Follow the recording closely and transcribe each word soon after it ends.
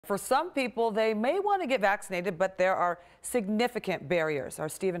for some people, they may want to get vaccinated, but there are significant barriers. Our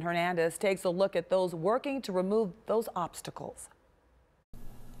Stephen Hernandez takes a look at those working to remove those obstacles.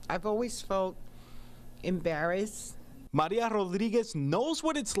 I've always felt embarrassed. Maria Rodriguez knows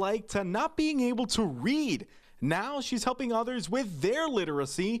what it's like to not being able to read. Now she's helping others with their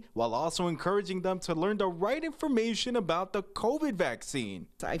literacy while also encouraging them to learn the right information about the COVID vaccine.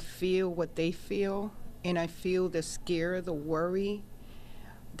 I feel what they feel, and I feel the scare, the worry,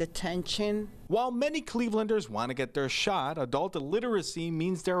 the tension. While many Clevelanders want to get their shot, adult illiteracy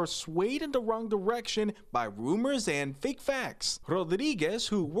means they are swayed in the wrong direction by rumors and fake facts. Rodriguez,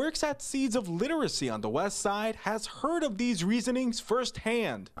 who works at Seeds of Literacy on the West Side, has heard of these reasonings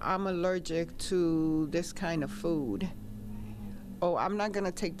firsthand. I'm allergic to this kind of food. Oh, I'm not going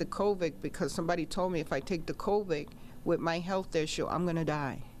to take the COVID because somebody told me if I take the COVID with my health issue, I'm going to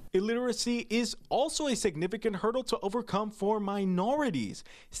die. Illiteracy is also a significant hurdle to overcome for minorities.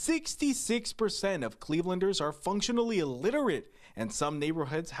 66% of Clevelanders are functionally illiterate, and some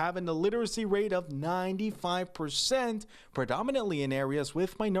neighborhoods have an illiteracy rate of 95%, predominantly in areas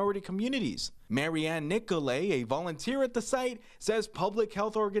with minority communities. Marianne Nicolay, a volunteer at the site, says public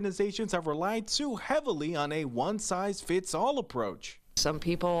health organizations have relied too heavily on a one-size-fits-all approach. Some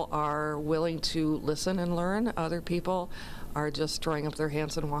people are willing to listen and learn. Other people are just throwing up their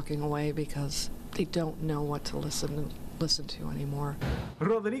hands and walking away because they don't know what to listen to anymore.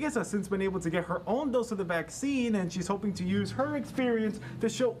 Rodriguez has since been able to get her own dose of the vaccine, and she's hoping to use her experience to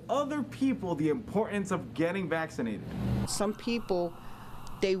show other people the importance of getting vaccinated. Some people,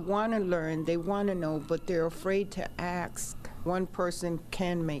 they want to learn, they want to know, but they're afraid to ask. One person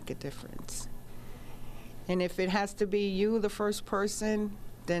can make a difference. And if it has to be you, the first person,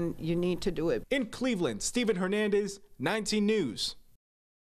 then you need to do it. In Cleveland, Stephen Hernandez, 19 News.